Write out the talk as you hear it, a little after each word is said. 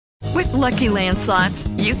With Lucky Land Slots,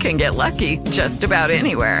 you can get lucky just about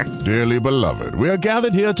anywhere. Dearly beloved, we are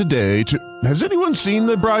gathered here today to... Has anyone seen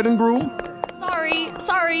the bride and groom?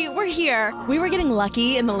 Sorry, we're here. We were getting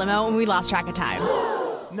lucky in the limo and we lost track of time.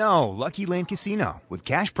 No, Lucky Land Casino, with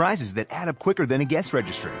cash prizes that add up quicker than a guest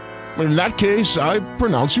registry. In that case, I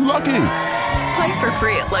pronounce you lucky. Play for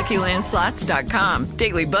free at LuckyLandSlots.com.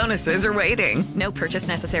 Daily bonuses are waiting. No purchase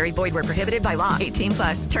necessary. Void where prohibited by law.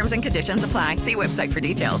 18+. Terms and conditions apply. See website for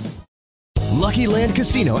details. Lucky Land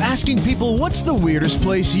Casino, asking people, what's the weirdest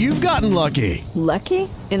place you've gotten lucky? Lucky?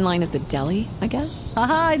 In line at the deli, I guess?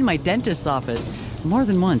 Aha, in my dentist's office. More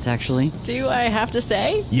than once, actually. Do I have to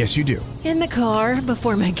say? Yes, you do. In the car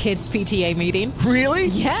before my kids' PTA meeting. Really?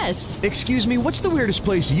 Yes. Excuse me, what's the weirdest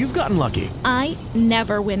place you've gotten lucky? I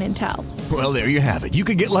never win and tell. Well, there you have it. You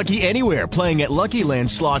can get lucky anywhere, playing at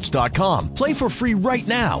LuckyLandSlots.com. Play for free right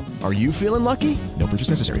now. Are you feeling lucky? No purchase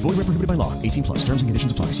necessary. Void where prohibited by law. 18+. Terms and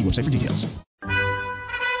conditions apply. See website for details.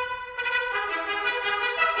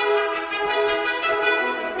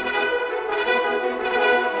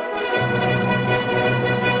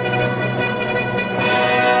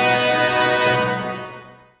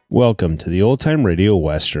 Welcome to the Old Time Radio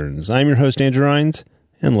Westerns. I'm your host, Andrew Rhines,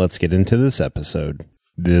 and let's get into this episode.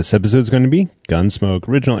 This episode is going to be Gunsmoke.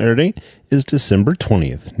 Original air date is December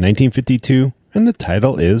 20th, 1952, and the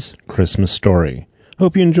title is Christmas Story.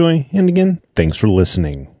 Hope you enjoy, and again, thanks for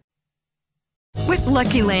listening. With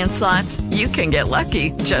Lucky Land Slots, you can get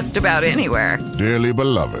lucky just about anywhere. Dearly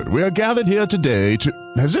beloved, we are gathered here today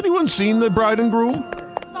to... Has anyone seen the bride and groom?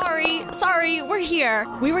 Sorry, we're here.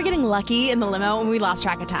 We were getting lucky in the limo and we lost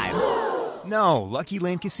track of time. No, Lucky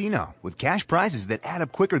Land Casino, with cash prizes that add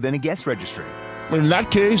up quicker than a guest registry. In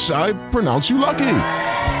that case, I pronounce you lucky.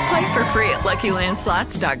 Play for free at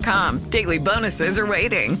LuckyLandSlots.com. Daily bonuses are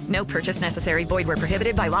waiting. No purchase necessary. Void where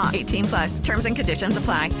prohibited by law. 18+. Terms and conditions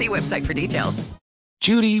apply. See website for details.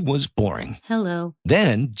 Judy was boring. Hello.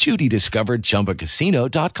 Then Judy discovered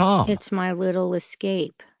ChumbaCasino.com. It's my little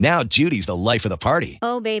escape. Now Judy's the life of the party.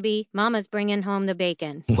 Oh, baby, mama's bringing home the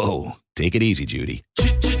bacon. Whoa, take it easy, Judy.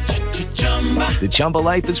 The Chumba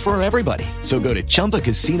life is for everybody. So go to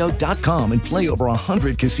ChumbaCasino.com and play over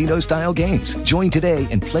 100 casino-style games. Join today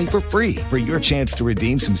and play for free for your chance to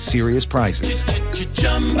redeem some serious prizes.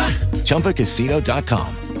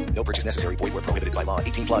 ChumbaCasino.com. No purchase necessary. Void where prohibited by law.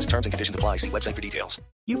 18+. Terms and conditions apply. See website for details.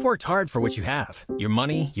 You've worked hard for what you have. Your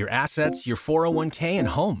money, your assets, your 401k, and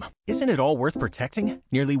home. Isn't it all worth protecting?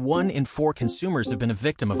 Nearly 1 in 4 consumers have been a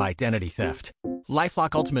victim of identity theft.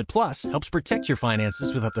 LifeLock Ultimate Plus helps protect your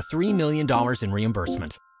finances with up to $3 million in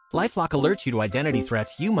reimbursement. LifeLock alerts you to identity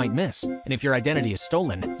threats you might miss. And if your identity is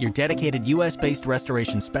stolen, your dedicated U.S.-based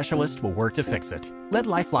restoration specialist will work to fix it. Let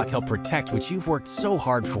LifeLock help protect what you've worked so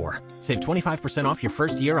hard for. Save 25% off your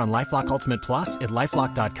first year on LifeLock Ultimate Plus at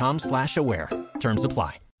LifeLock.com/aware. Terms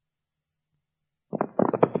apply.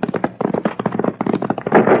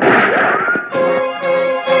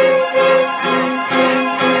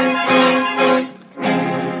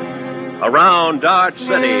 Around Dodge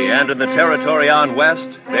City and in the territory on west,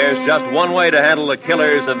 there's just one way to handle the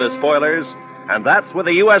killers and the spoilers, and that's with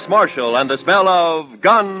a U.S. Marshal and the smell of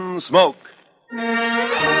Gunsmoke.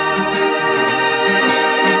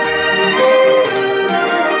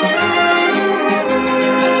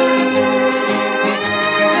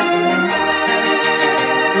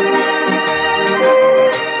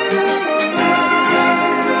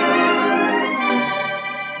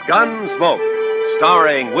 Gunsmoke,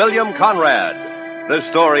 starring William Conrad. The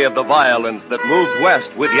story of the violence that moved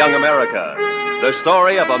west with young America. The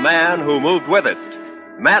story of a man who moved with it.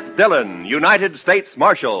 Matt Dillon, United States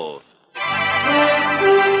Marshal.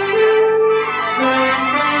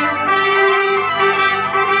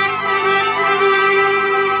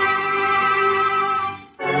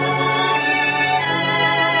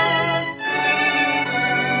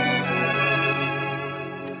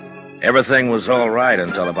 Everything was all right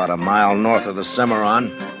until about a mile north of the Cimarron.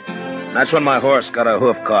 That's when my horse got a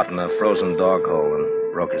hoof caught in a frozen dog hole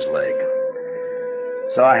and broke his leg.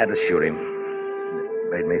 So I had to shoot him.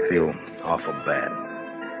 It made me feel awful bad.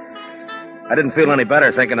 I didn't feel any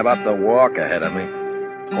better thinking about the walk ahead of me.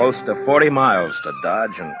 Close to 40 miles to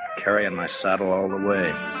Dodge and carrying my saddle all the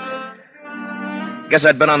way. Guess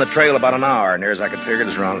I'd been on the trail about an hour, near as I could figure it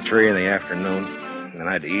was around 3 in the afternoon. And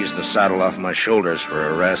I'd ease the saddle off my shoulders for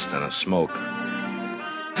a rest and a smoke.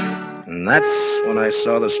 And that's when I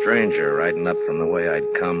saw the stranger riding up from the way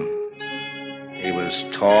I'd come. He was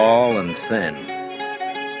tall and thin,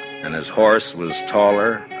 and his horse was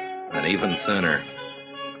taller and even thinner.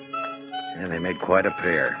 And they made quite a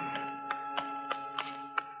pair.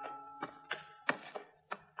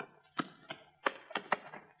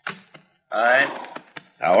 Hi.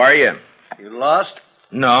 How are you? You lost?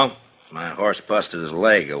 No. My horse busted his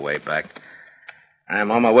leg a way back.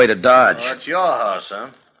 I'm on my way to Dodge. Oh, it's your house,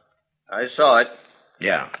 huh? I saw it.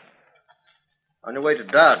 Yeah. On your way to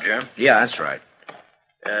Dodge, huh? Yeah, that's right.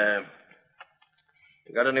 You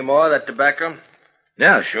got any more of that tobacco?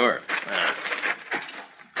 Yeah, sure.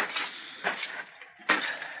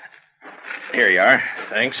 Here you are.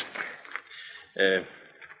 Thanks.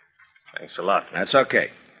 Thanks a lot. That's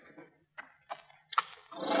okay.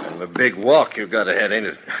 Kind of a big walk you got ahead, ain't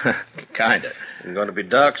it? Kinda. It's going to be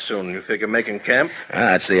dark soon. You figure making camp?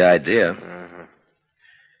 That's the idea.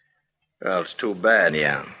 Well, it's too bad.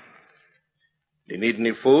 Yeah. Do you need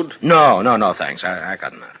any food? No, thanks. I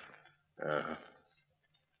got enough.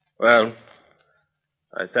 Well,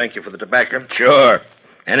 I thank you for the tobacco. Sure.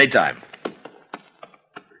 Anytime.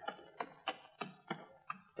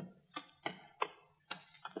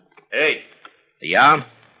 Hey. Yeah?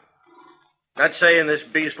 Not saying this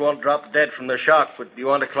beast won't drop dead from the shock, but do you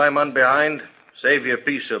want to climb on behind? Save you a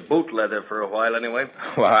piece of boot leather for a while, anyway.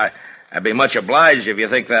 Well, I'd be much obliged if you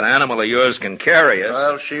think that animal of yours can carry us.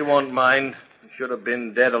 Well, she won't mind. Should have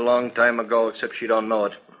been dead a long time ago, except she don't know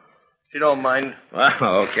it. She don't mind. Well,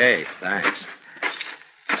 okay. Thanks.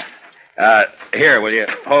 Here, will you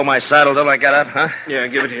hold my saddle till I get up, huh? Yeah,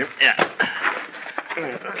 give it here. Yeah.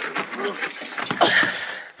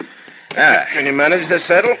 Can you manage this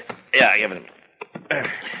saddle? Yeah, give it to me.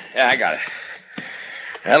 Yeah, I got it.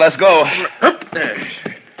 Yeah, let's go. There.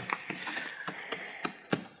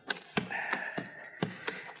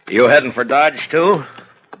 You heading for Dodge, too?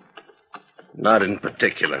 Not in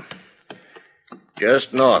particular.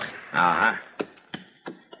 Just north. Uh-huh.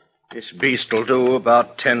 This beast'll do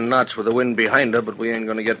about 10 knots with the wind behind her, but we ain't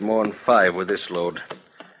gonna get more than 5 with this load.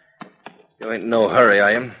 You ain't in no hurry,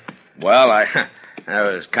 are you? Well, I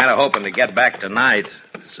was kind of hoping to get back tonight.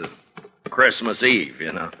 It's Christmas Eve,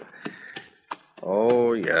 you know.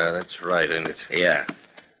 Oh, yeah, that's right, ain't it? Yeah.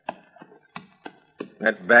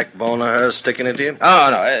 That backbone of hers sticking into you? Oh,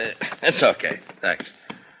 no, it's okay. Thanks.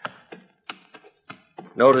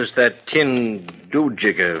 Notice that tin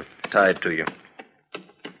do-jigger tied to you.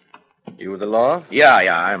 You with the law? Yeah,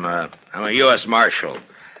 I'm a U.S. Marshal.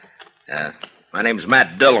 My name's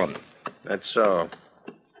Matt Dillon. That's so.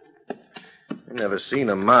 I never seen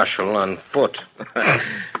a marshal on foot.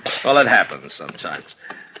 Well, it happens sometimes.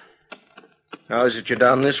 How is it you're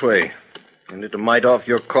down this way? You need to mite off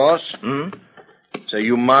your course? So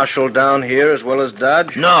you marshal down here as well as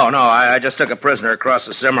Dodge? No, I just took a prisoner across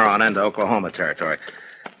the Cimarron into Oklahoma territory.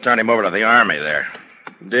 Turned him over to the Army there.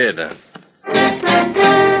 Did, huh?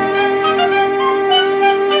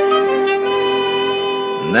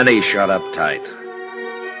 And then he shut up tight.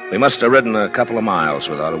 We must have ridden a couple of miles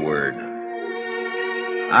without a word.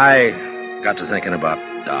 I got to thinking about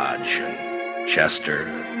Dodge and Chester,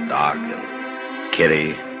 Doc, and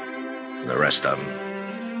Kitty, and the rest of them.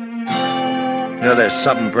 You know, there's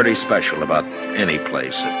something pretty special about any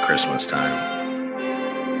place at Christmas time.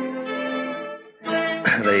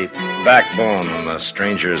 The backbone on the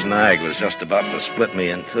stranger's nag was just about to split me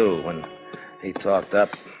in two when he talked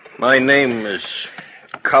up. My name is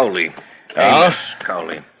Cowley. Amos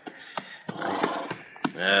Cowley.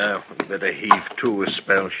 We better heave to a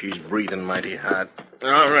spell. She's breathing mighty hard.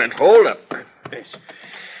 All right, hold up. Yes.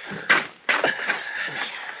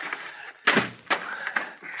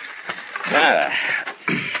 Yeah,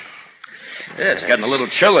 it's getting a little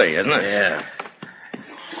chilly, isn't it? Yeah.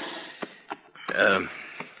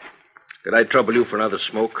 Could I trouble you for another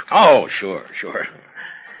smoke? Oh, sure.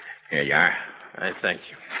 Here you are. I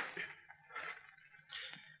thank you.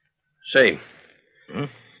 Say,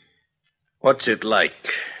 what's it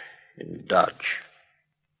like in Dodge?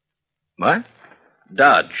 What?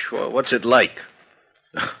 Dodge. What's it like?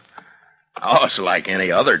 Oh, it's like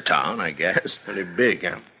any other town, I guess. Pretty big,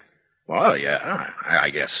 huh? Well, yeah,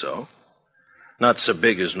 I guess so. Not so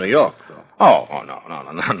big as New York, though. Oh, no,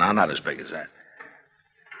 not as big as that.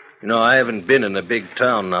 You know, I haven't been in a big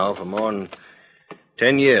town now for more than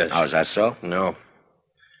 10 years. Oh, is that so? No.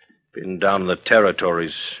 Been down in the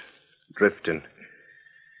territories, drifting.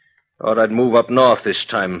 Thought I'd move up north this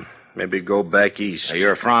time. Maybe go back east. So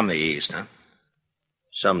you're from the east, huh?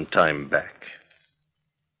 Some time back.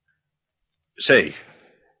 Say,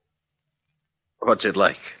 what's it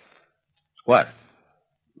like? What?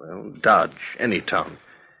 Well, Dodge, any town.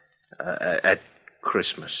 At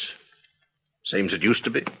Christmas. Same as it used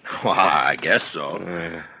to be? Well, I guess so.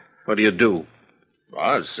 What do you do?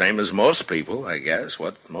 Well, same as most people, I guess.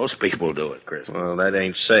 What most people do at Christmas. Well, that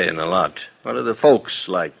ain't saying a lot. What are the folks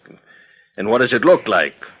like? And what does it look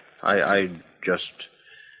like? I just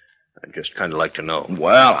I'd just kind of like to know.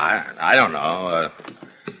 Well, I don't know.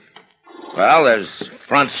 Well, there's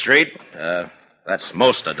Front Street. That's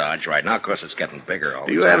most of Dodge right now. Of course, it's getting bigger all the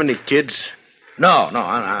time. Do you have any kids? No,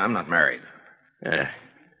 I'm not married.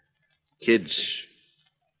 Kids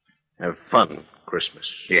have fun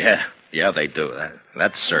Christmas. Yeah, they do.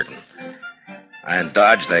 That's certain. In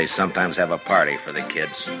Dodge, they sometimes have a party for the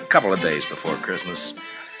kids a couple of days before Christmas.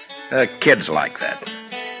 Kids like that.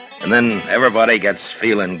 And then everybody gets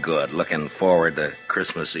feeling good, looking forward to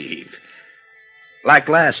Christmas Eve. Like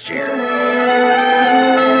last year.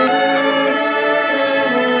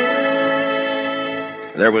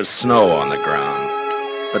 There was snow on the ground,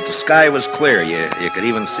 but the sky was clear. You could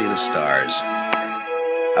even see the stars.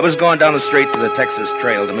 I was going down the street to the Texas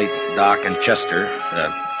Trail to meet Doc and Chester.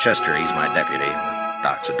 Chester, he's my deputy.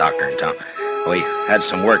 Doc's a doctor in town. We had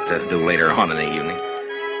some work to do later on in the evening.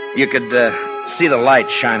 You could see the light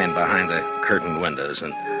shining behind the curtained windows,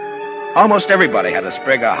 and almost everybody had a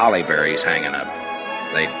sprig of holly berries hanging up.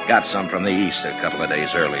 They got some from the east a couple of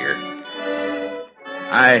days earlier.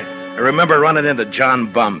 I remember running into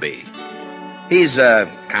John Bumby. He's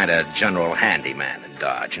a kind of general handyman in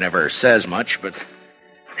Dodge. Never says much, but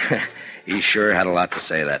he sure had a lot to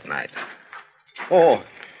say that night. Oh,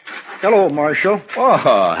 hello, Marshal. Oh,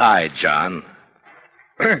 hi, John.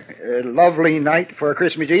 A lovely night for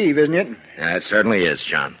Christmas Eve, isn't it? Yeah, it certainly is,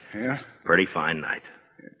 John. Yeah. Pretty fine night.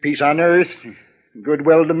 Peace on earth,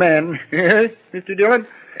 goodwill to men. Mr. Dillon?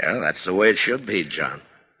 Yeah, that's the way it should be, John.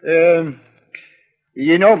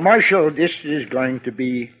 You know, Marshal, this is going to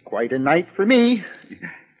be quite a night for me.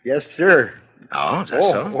 Yes, sir. Oh, is that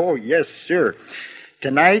so? Oh, yes, sir.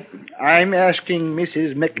 Tonight, I'm asking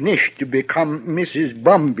Mrs. McNish to become Mrs.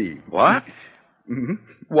 Bumby. What? Mm-hmm.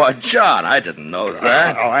 Why, John, I didn't know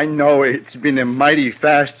that. Oh, I know it's been a mighty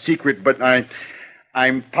fast secret, but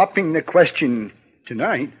I'm popping the question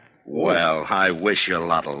tonight. Well, I wish you a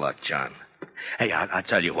lot of luck, John. Hey, I'll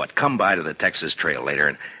tell you what. Come by to the Texas Trail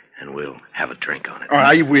later, and we'll have a drink on it. Oh,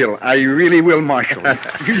 I will. I really will, Marshal.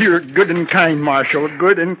 You're good and kind, Marshal.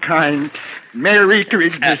 Good and kind. Merry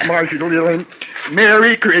Christmas, Marshal Dillon.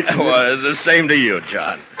 Merry Christmas. Well, the same to you,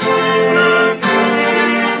 John.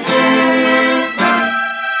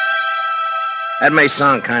 That may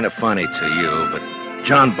sound kind of funny to you, but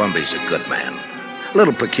John Bumby's a good man. A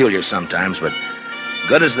little peculiar sometimes, but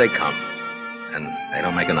good as they come. And they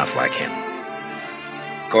don't make enough like him.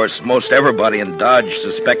 Of course, most everybody in Dodge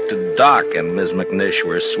suspected Doc and Ms. McNish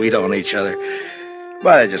were sweet on each other.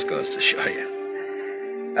 But it just goes to show you.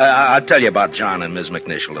 I'll tell you about John and Ms.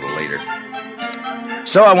 McNish a little later.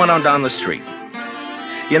 So I went on down the street.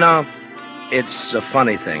 You know, it's a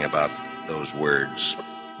funny thing about those words,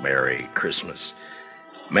 Merry Christmas.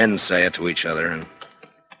 Men say it to each other, and,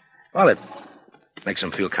 well, it makes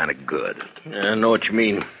them feel kind of good. I know what you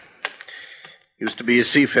mean. Used to be a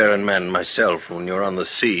seafaring man myself. When you're on the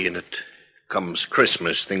sea and it comes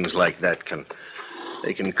Christmas, things like that can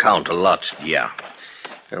count a lot. Yeah.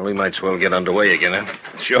 Well, we might as well get underway again,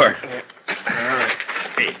 huh? Sure. All right.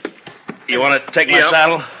 Hey, you want to take my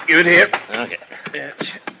saddle? Give it here. Okay.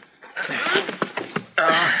 Yes.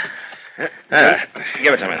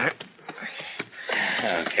 Give it to me.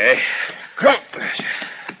 Okay. Come.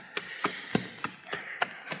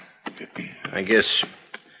 I guess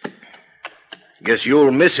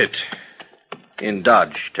you'll miss it in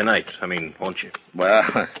Dodge tonight. Won't you?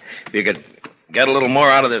 Well, if you could get a little more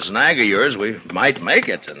out of this nag of yours, we might make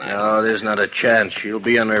it tonight. No, there's not a chance. She'll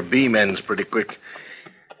be on her beam ends pretty quick.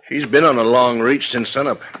 She's been on a long reach since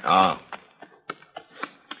sunup. Oh.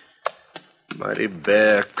 Mighty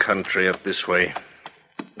bare country up this way.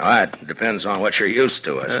 All right, depends on what you're used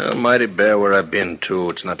to. Well, mighty bare where I've been, too.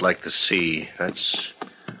 It's not like the sea. That's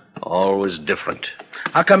always different.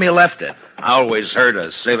 How come you left it? I always heard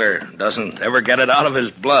a sailor doesn't ever get it out of his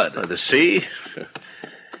blood. The sea?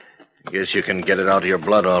 Guess you can get it out of your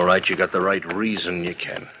blood, all right. You got the right reason you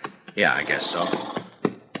can. Yeah, I guess so.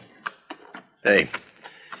 Hey,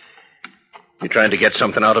 you trying to get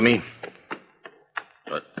something out of me?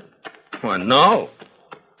 Well, no.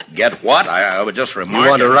 Get what? I would just remark. You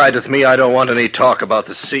want to ride with me? I don't want any talk about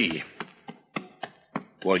the sea.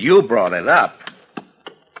 Well, you brought it up.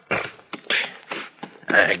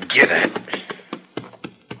 Get it.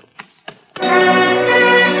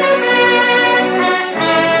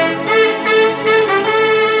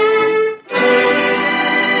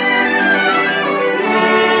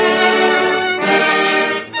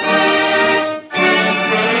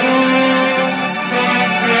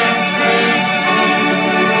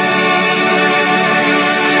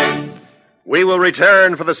 We will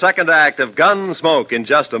return for the second act of Gunsmoke in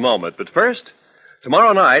just a moment. But first,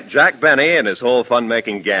 Tomorrow night, Jack Benny and his whole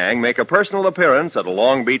fun-making gang make a personal appearance at a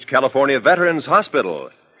Long Beach, California Veterans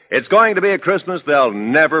Hospital. It's going to be a Christmas they'll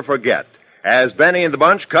never forget, as Benny and the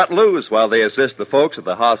bunch cut loose while they assist the folks at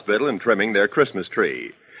the hospital in trimming their Christmas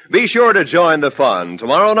tree. Be sure to join the fun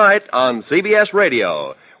tomorrow night on CBS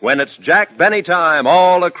Radio, when it's Jack Benny time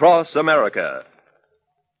all across America.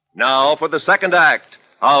 Now for the second act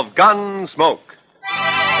of Gunsmoke.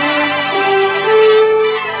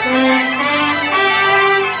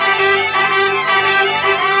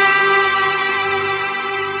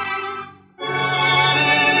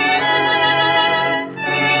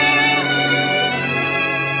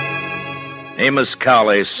 Amos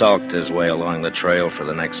Cowley sulked his way along the trail for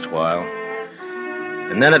the next while.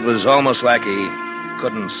 And then it was almost like he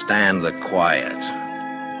couldn't stand the quiet.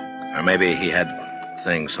 Or maybe he had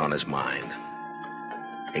things on his mind.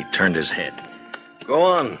 He turned his head. Go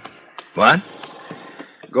on. What?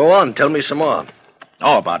 Go on, tell me some more.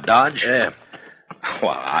 Oh, about Dodge? Yeah.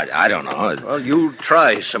 Well, I don't know. Well, you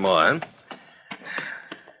try some more, huh?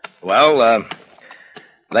 Well,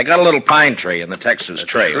 they got a little pine tree in the Texas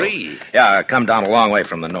Trail. Tree? Yeah, come down a long way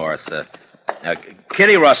from the north.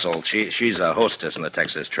 Kitty Russell, she's a hostess in the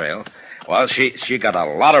Texas Trail. Well, she got a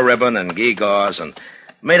lot of ribbon and gewgaws and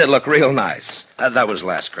made it look real nice. That was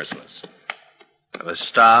last Christmas. A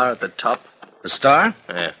star at the top? A star?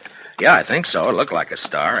 Yeah. Yeah, I think so. It looked like a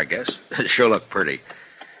star, I guess. It sure looked pretty.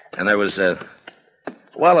 And there was a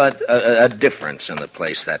difference in the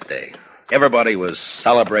place that day. Everybody was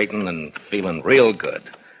celebrating and feeling real good.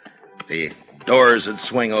 The doors would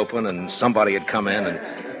swing open and somebody would come in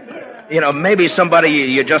and, maybe somebody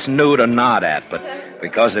you just knew to nod at, but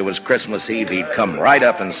because it was Christmas Eve, he'd come right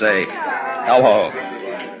up and say, hello.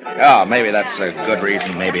 Oh, maybe that's a good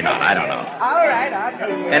reason, maybe not. I don't know. All right, I'll tell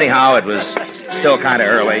you. Anyhow, it was still kind of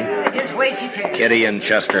early. Just wait till you take it. Kitty and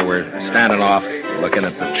Chester were standing off looking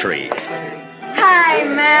at the tree. Hi,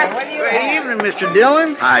 Matt. Good evening, Mr.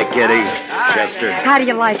 Dillon. Hi, Kitty. Chester. How do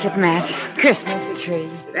you like it, Matt? Christmas tree.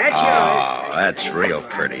 That's yours. Oh, that's real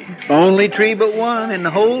pretty. Only tree but one in the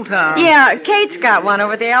whole town. Yeah, Kate's got one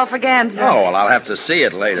over the Alfaganza. Oh, well, I'll have to see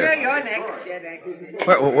it later. You're next.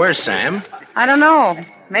 Where's Sam? I don't know.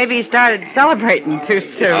 Maybe he started celebrating too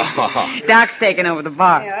soon. Oh. Doc's taking over the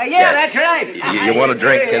bar. Yeah, that's right. You want a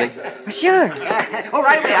drink, Kitty? Sure. All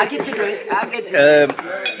right, I'll get you a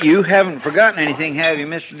drink. You haven't forgotten anything, have you,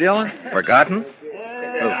 Mr. Dillon? Forgotten?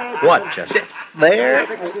 What, Chester? There.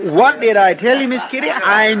 What did I tell you, Miss Kitty?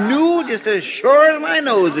 I knew just as sure as my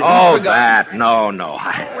nose that you forgot. That. No.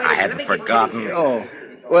 I hadn't forgotten. Oh,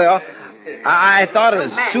 well, I thought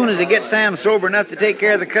as soon as I get Sam sober enough to take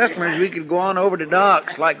care of the customers, we could go on over to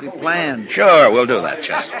Doc's like we planned. Sure, we'll do that,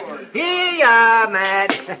 Chester. Here you are,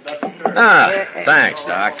 Matt. Thanks,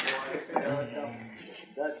 Doc.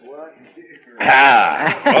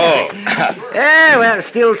 Yeah, well, it's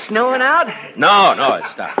still snowing out? No,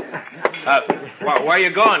 it's not. Where are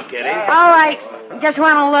you going, Kitty? All right. Just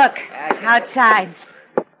want to look outside.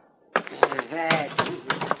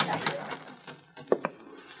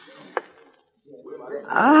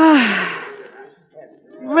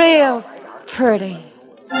 Real pretty.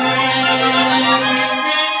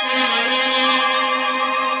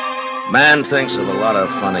 Man thinks of a lot of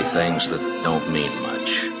funny things that don't mean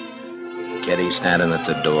much. Kitty standing at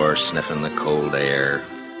the door, sniffing the cold air,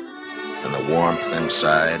 and the warmth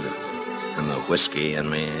inside, and the whiskey in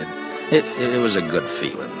me. It was a good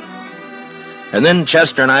feeling. And then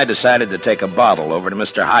Chester and I decided to take a bottle over to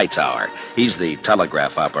Mr. Hightower. He's the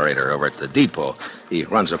telegraph operator over at the depot. He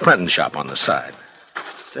runs a printing shop on the side.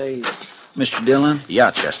 Say, Mr. Dillon? Yeah,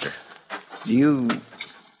 Chester. Do you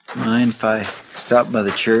mind if I stop by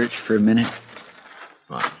the church for a minute?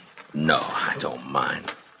 Well, no, I don't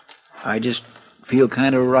mind. I just feel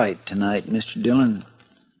kind of right tonight, Mr. Dillon.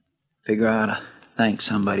 Figure I ought to thank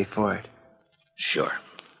somebody for it. Sure.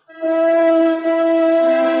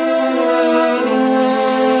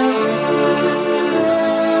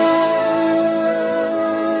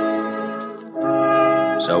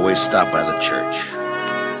 So we stopped by the church.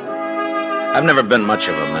 I've never been much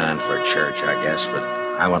of a man for church, I guess, but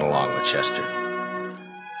I went along with Chester.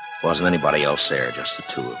 Wasn't anybody else there, just the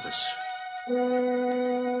two of us.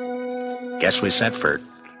 Guess we sat for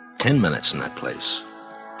 10 minutes in that place.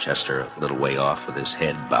 Chester a little way off with his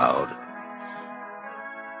head bowed.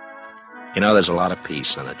 There's a lot of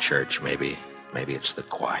peace in a church. Maybe it's the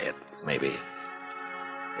quiet. Maybe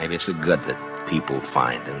it's the good that people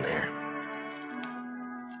find in there.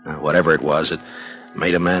 Whatever it was, it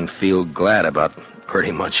made a man feel glad about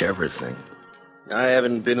pretty much everything. I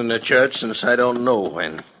haven't been in a church since I don't know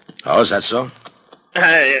when. Oh, is that so?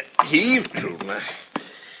 I heaved to.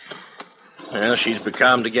 Well, she's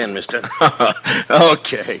becalmed again, mister.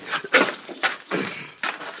 Okay.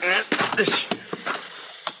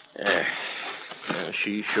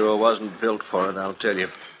 She sure wasn't built for it, I'll tell you.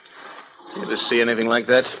 You ever see anything like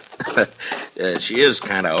that? She is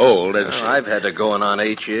kind of old, isn't she? I've had her going on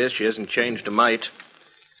 8 years. She hasn't changed a mite.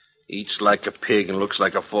 Eats like a pig and looks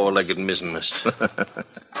like a four-legged mizzenmast.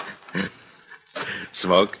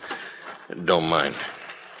 Smoke? Don't mind.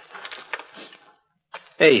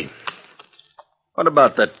 Hey, what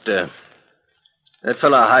about that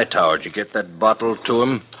fella Hightower? Did you get that bottle to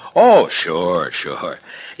him? Oh, sure.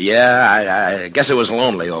 Yeah, I guess it was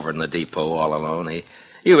lonely over in the depot all alone.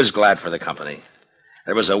 He was glad for the company.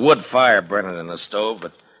 There was a wood fire burning in the stove,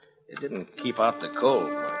 but it didn't keep out the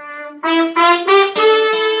cold.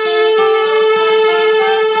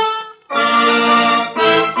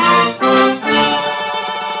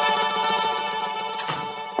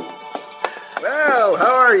 Well,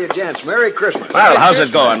 how are you, gents? Merry Christmas. Well, how's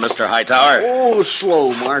it going, Mr. Hightower? Oh,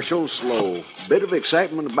 slow, Marshal, slow. Bit of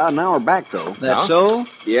excitement about an hour back, though. That so?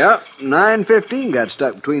 Yeah, 9:15 got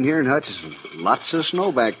stuck between here and Hutchinson. Lots of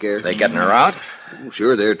snow back there. They getting her out?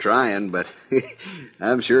 Sure, they're trying, but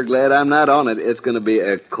I'm sure glad I'm not on it. It's going to be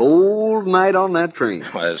a cold night on that train.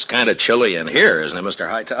 Well, it's kind of chilly in here, isn't it, Mr.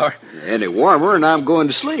 Hightower? Any warmer, and I'm going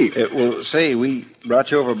to sleep. Well, say, we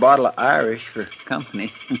brought you over a bottle of Irish for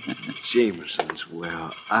company. Jameson's.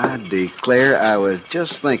 Well, I declare I was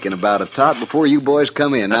just thinking about a tot before you boys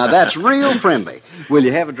come in. Now, that's real friendly. Will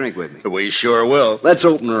you have a drink with me? We sure will. Let's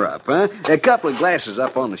open her up, huh? A couple of glasses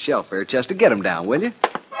up on the shelf there, Chester. Get them down, will you?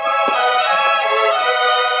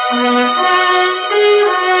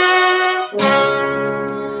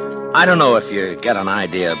 I don't know if you get an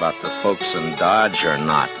idea about the folks in Dodge or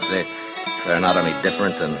not. They're not any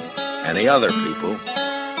different than any other people,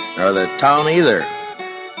 or the town either.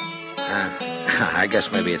 I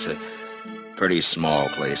guess maybe it's a pretty small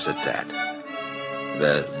place at that.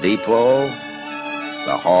 The depot,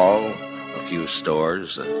 the hall, a few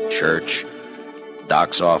stores, a church,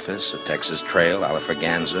 Doc's office, a Texas Trail,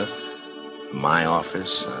 Alafraganza, my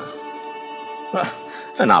office.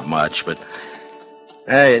 Not much, but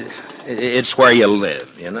it's where you live,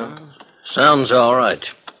 you know? Sounds all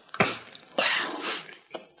right.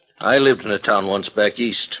 I lived in a town once back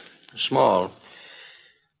east. Small.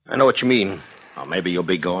 I know what you mean. Well, maybe you'll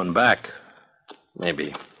be going back.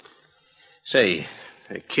 Maybe. Say,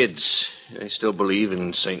 the kids, they still believe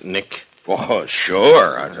in St. Nick? Oh,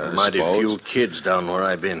 sure. I Mighty suppose. few kids down where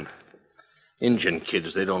I've been. Indian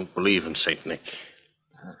kids, they don't believe in St. Nick.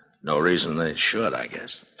 No reason they should, I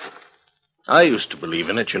guess. I used to believe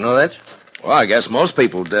in it, you know that? Well, I guess most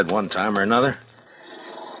people did one time or another.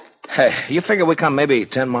 Hey, you figure we come maybe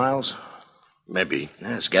 10 miles? Maybe.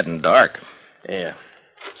 Yeah, it's getting dark. Yeah.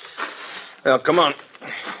 Well, come on.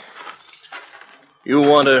 You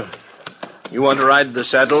want to ride the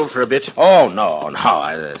saddle for a bit? Oh, no.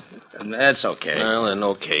 That's okay. Well, then,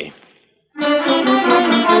 okay.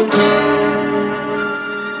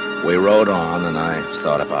 We rode on, and I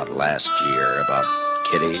thought about last year, about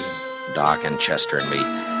Kitty, Doc, and Chester and me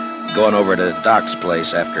going over to Doc's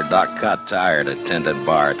place after Doc got tired at tending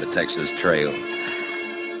bar at the Texas Trail.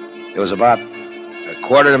 It was about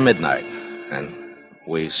 1:45, and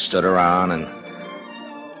we stood around and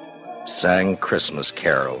sang Christmas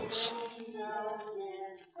carols.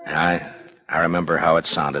 And I remember how it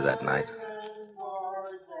sounded that night,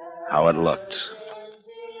 how it looked.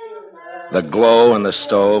 The glow in the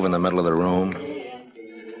stove in the middle of the room,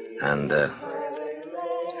 and the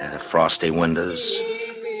frosty windows.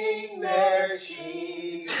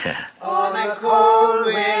 On a cold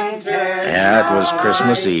winter Yeah, it was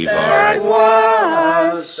Christmas Eve, all right. It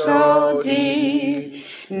was so deep.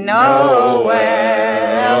 Noel,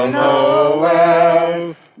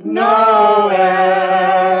 Noel, Noel,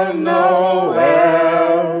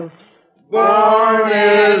 Noel. Born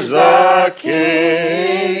is the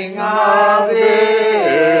King of Israel.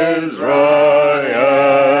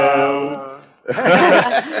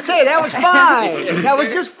 Say, that was fine. That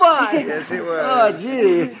was just fine. Yes, it was. Oh,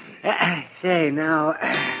 gee. Say, now,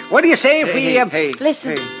 what do you say if we...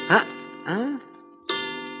 Listen. Huh?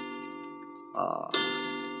 Oh.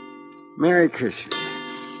 Merry Christmas.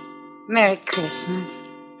 Merry Christmas.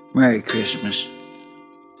 Merry Christmas.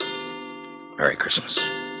 Merry Christmas.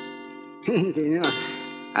 You know,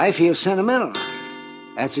 I feel sentimental.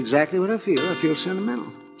 That's exactly what I feel. I feel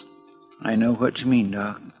sentimental. I know what you mean,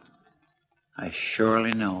 Doc. I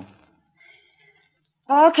surely know.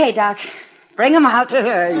 Okay, Doc. Bring him out.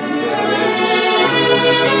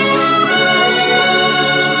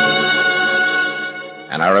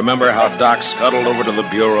 And I remember how Doc scuttled over to the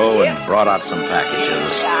bureau and brought out some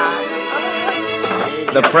packages.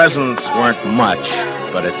 The presents weren't much,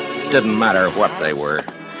 but it didn't matter what they were.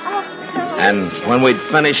 And when we'd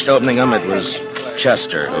finished opening them, it was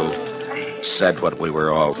Chester who said what we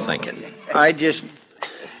were all thinking. I just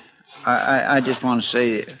want to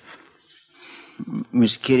say,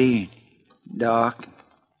 Miss Kitty, Doc,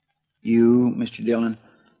 you, Mr. Dillon,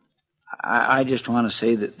 I just want to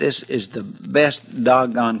say that this is the best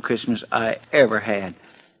doggone Christmas I ever had.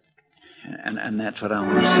 And that's what I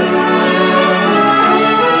want to say.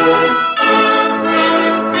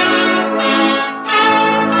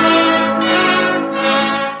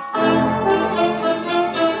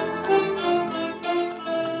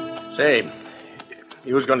 Say,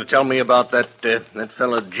 you was going to tell me about that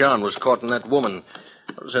fella John was courting that woman.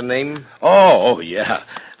 What was her name? Oh, yeah,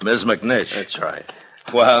 Miss McNish. That's right.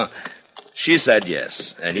 Well, she said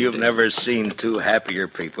yes, and you've never seen two happier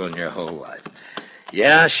people in your whole life.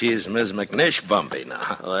 Yeah, she's Miss McNish Bumpy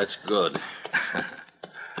now. Oh, that's good.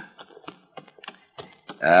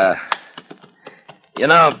 You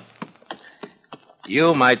know,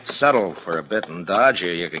 you might settle for a bit in Dodge,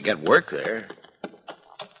 or you could get work there.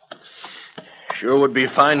 Sure would be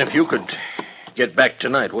fine if you could get back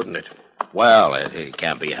tonight, wouldn't it? Well, it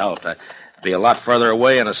can't be helped. I'd be a lot further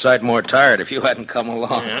away and a sight more tired if you hadn't come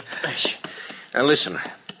along. Yeah. Now, listen.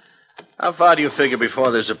 How far do you figure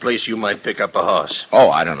before there's a place you might pick up a horse?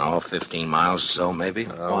 Oh, I don't know, 15 miles or so, maybe.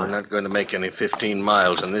 Oh, we're not going to make any 15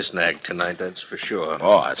 miles in this nag tonight, that's for sure.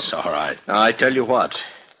 Oh, that's all right. Now, I tell you what.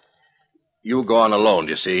 You go on alone,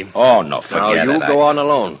 you see. Oh, no, forget it. Now, you go on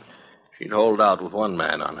alone. She'd hold out with one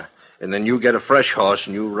man on her. And then you get a fresh horse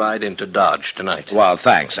and you ride into Dodge tonight. Well,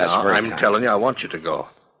 thanks. That's very I'm kind. telling you, I want you to go.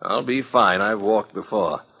 I'll be fine. I've walked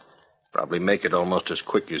before. Probably make it almost as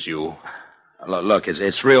quick as you. Look,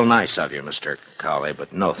 it's real nice of you, Mr. Cawley,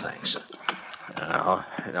 but no thanks. Now,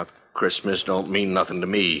 Christmas don't mean nothing to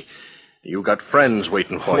me. You got friends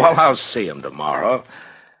waiting for you. Well, I'll see them tomorrow.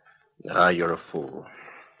 You're a fool.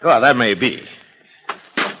 Well, that may be.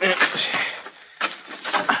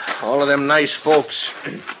 All of them nice folks.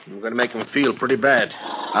 You're going to make them feel pretty bad.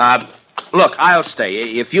 Look, I'll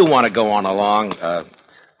stay. If you want to go on along,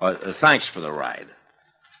 thanks for the ride.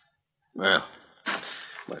 Well,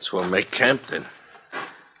 might as well make camp then.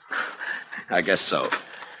 I guess so.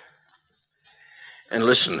 And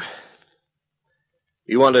listen,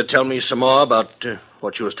 you want to tell me some more about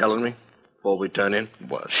what you was telling me before we turn in?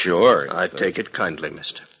 Well, sure. I take it kindly,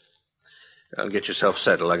 mister. I'll get yourself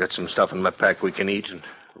settled. I got some stuff in my pack we can eat and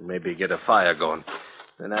maybe get a fire going.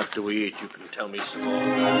 Then after we eat, you can tell me some more.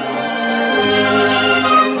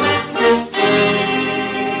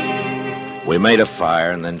 We made a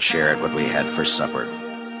fire and then shared what we had for supper.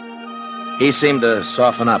 He seemed to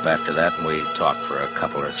soften up after that, and we talked for a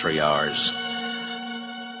couple or 3 hours.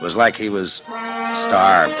 It was like he was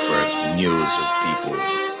starved for news of people,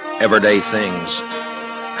 everyday things,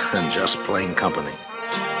 and just plain company.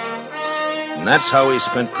 And that's how we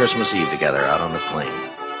spent Christmas Eve together out on the plain.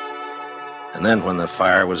 And then when the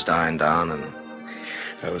fire was dying down and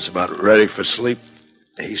I was about ready for sleep,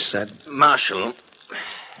 he said, Marshal.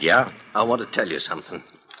 Yeah? I want to tell you something.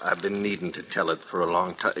 I've been needing to tell it for a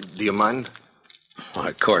long time. Do you mind? Well,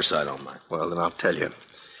 of course I don't mind. Well, then I'll tell you. A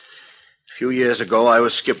few years ago, I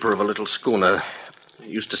was skipper of a little schooner. I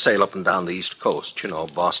used to sail up and down the East Coast,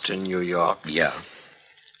 Boston, New York. Yeah.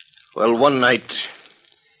 Well, one night,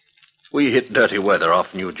 we hit dirty weather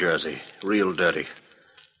off New Jersey. Real dirty.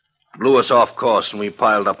 Blew us off course, and we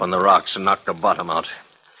piled up on the rocks and knocked the bottom out.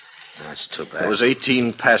 That's too bad. There was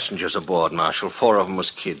 18 passengers aboard, Marshal. 4 of them was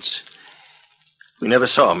kids. We never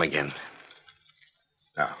saw them again.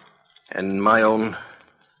 No. And my own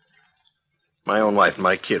wife and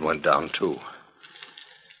my kid went down, too.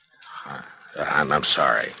 I'm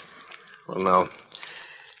sorry. Well, now,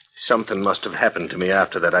 something must have happened to me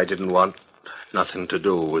after that. I didn't want nothing to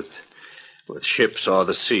do with ships or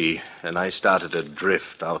the sea, and I started to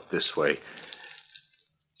drift out this way.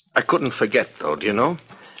 I couldn't forget, though, do you know?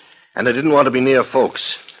 And I didn't want to be near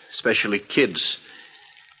folks, especially kids,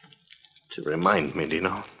 to remind me, do you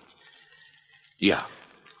know? Yeah.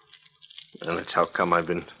 And that's how come I've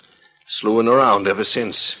been slewing around ever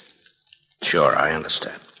since. Sure, I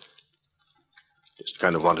understand. Just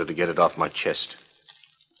kind of wanted to get it off my chest.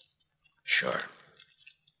 Sure.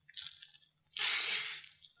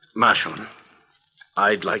 Marshal,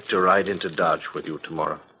 I'd like to ride into Dodge with you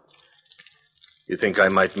tomorrow. You think I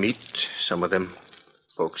might meet some of them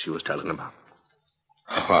folks you was telling about?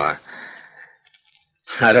 Oh,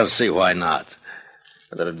 I don't see why not.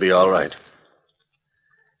 That'd be all right.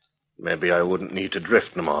 Maybe I wouldn't need to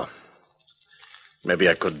drift no more. Maybe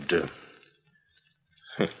I could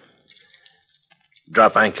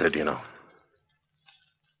drop anchor, do you know.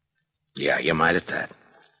 Yeah, you might at that.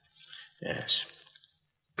 Yes.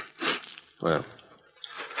 Well,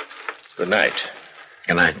 good night.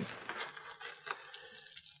 Good night.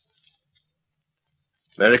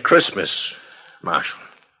 Merry Christmas, Marshal.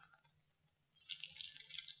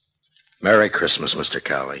 Merry Christmas, Mr.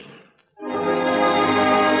 Cowley.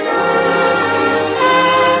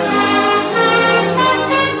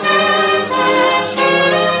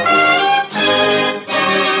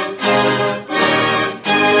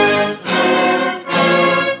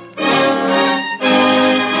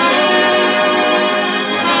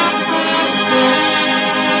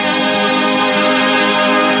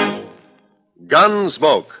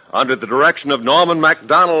 Gunsmoke, under the direction of Norman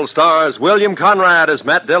MacDonald, stars William Conrad as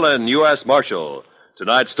Matt Dillon, U.S. Marshal.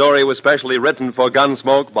 Tonight's story was specially written for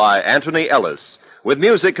Gunsmoke by Anthony Ellis, with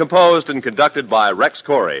music composed and conducted by Rex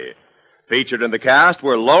Corey. Featured in the cast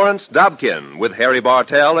were Lawrence Dobkin, with Harry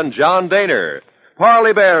Bartell and John Daner,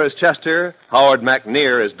 Parley Bear as Chester, Howard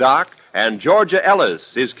McNear as Doc, and Georgia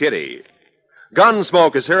Ellis as Kitty.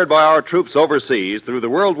 Gunsmoke is heard by our troops overseas through the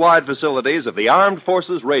worldwide facilities of the Armed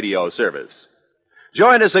Forces Radio Service.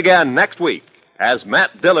 Join us again next week as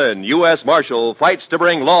Matt Dillon, U.S. Marshal, fights to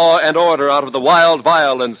bring law and order out of the wild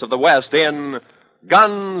violence of the West in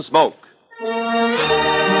Gunsmoke.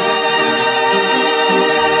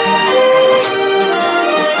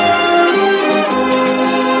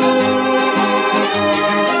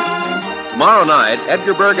 Tomorrow night,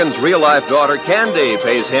 Edgar Bergen's real-life daughter, Candy,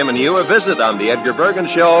 pays him and you a visit on The Edgar Bergen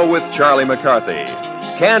Show with Charlie McCarthy.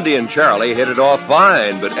 Candy and Charlie hit it off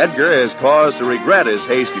fine, but Edgar has cause to regret his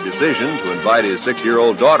hasty decision to invite his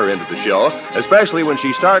 6-year-old daughter into the show, especially when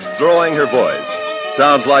she starts throwing her voice.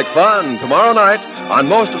 Sounds like fun tomorrow night on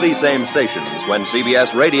most of these same stations when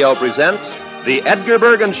CBS Radio presents The Edgar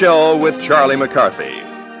Bergen Show with Charlie McCarthy.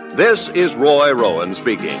 This is Roy Rowan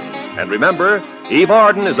speaking. And remember, Eve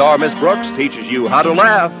Arden as our Miss Brooks teaches you how to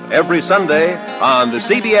laugh every Sunday on the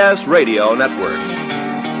CBS Radio Network.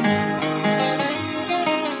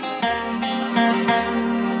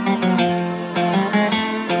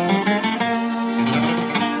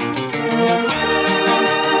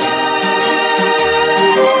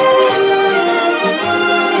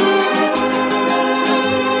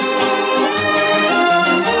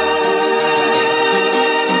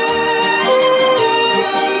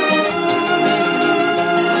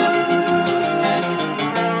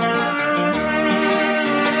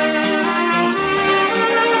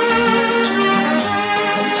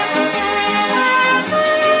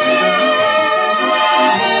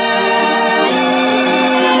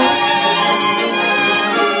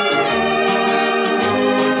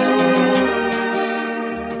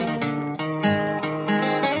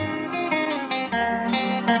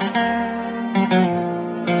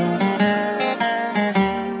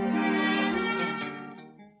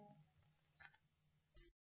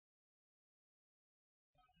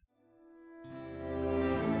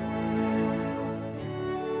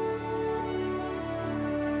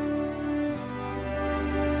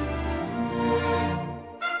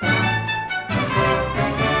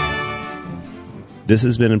 This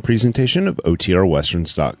has been a presentation of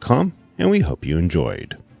OTRWesterns.com, and we hope you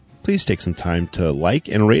enjoyed. Please take some time to like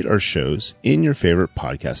and rate our shows in your favorite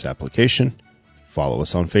podcast application. Follow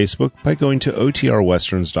us on Facebook by going to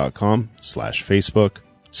OTRWesterns.com/Facebook.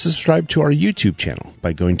 Subscribe to our YouTube channel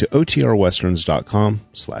by going to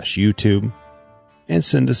OTRWesterns.com/YouTube. And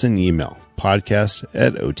send us an email,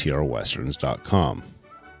 podcast@OTRWesterns.com.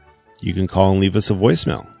 You can call and leave us a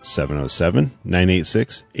voicemail,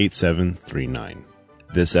 707-986-8739.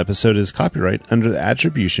 This episode is copyright under the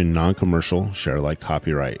Attribution Non-Commercial Share-alike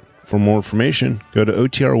copyright. For more information, go to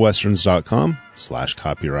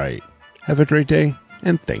OTRWesterns.com/copyright. Have a great day,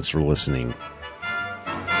 and thanks for listening.